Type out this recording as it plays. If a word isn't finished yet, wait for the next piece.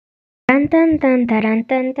Tan tan tan taran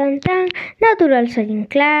tan tan tan. Natural Science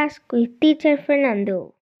class with teacher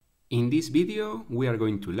Fernando. In this video, we are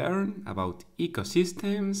going to learn about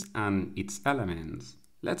ecosystems and its elements.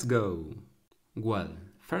 Let's go! Well,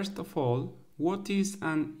 first of all, what is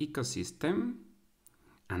an ecosystem?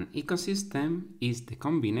 An ecosystem is the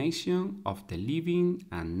combination of the living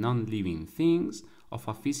and non-living things of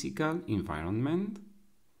a physical environment.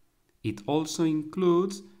 It also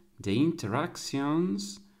includes the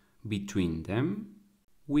interactions between them.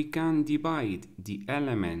 We can divide the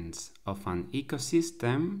elements of an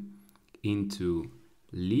ecosystem into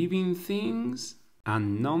living things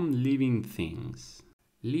and non-living things.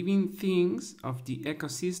 Living things of the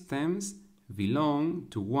ecosystems belong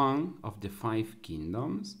to one of the 5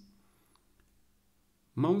 kingdoms.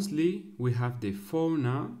 Mostly we have the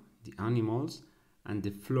fauna, the animals, and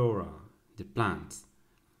the flora, the plants.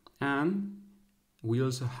 And we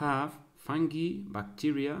also have fungi,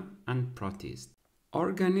 bacteria, and protists.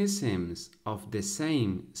 Organisms of the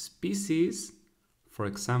same species, for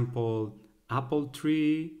example, apple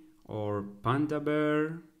tree or panda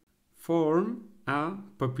bear, form a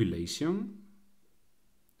population,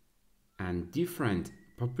 and different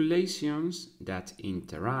populations that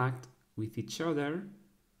interact with each other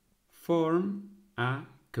form a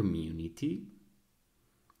community.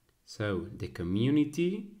 So the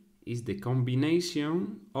community is the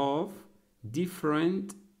combination of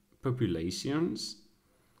different populations,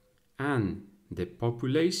 and the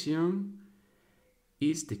population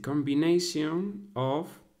is the combination of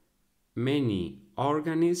many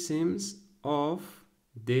organisms of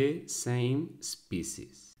the same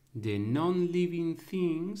species. The non-living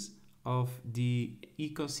things of the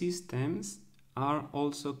ecosystems are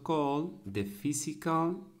also called the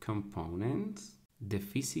physical components. The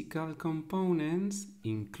physical components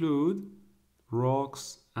include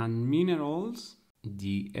rocks and minerals,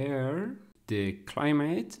 the air, the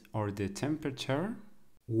climate or the temperature,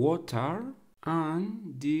 water,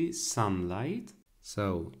 and the sunlight.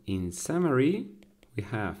 So, in summary, we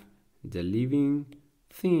have the living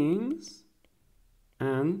things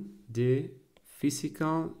and the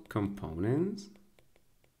physical components.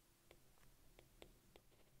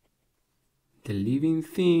 The living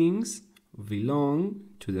things belong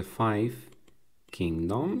to the 5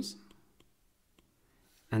 kingdoms,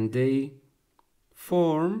 and they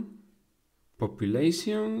form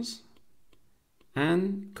populations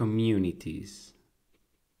and communities.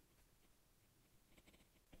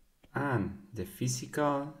 And the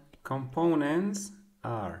physical components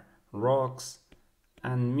are rocks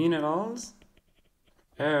and minerals,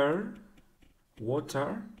 air,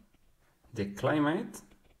 water, the climate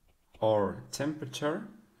or temperature,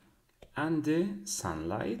 and the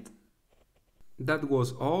sunlight. That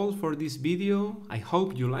was all for this video. I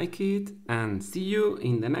hope you like it and see you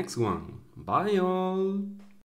in the next one. Bye all!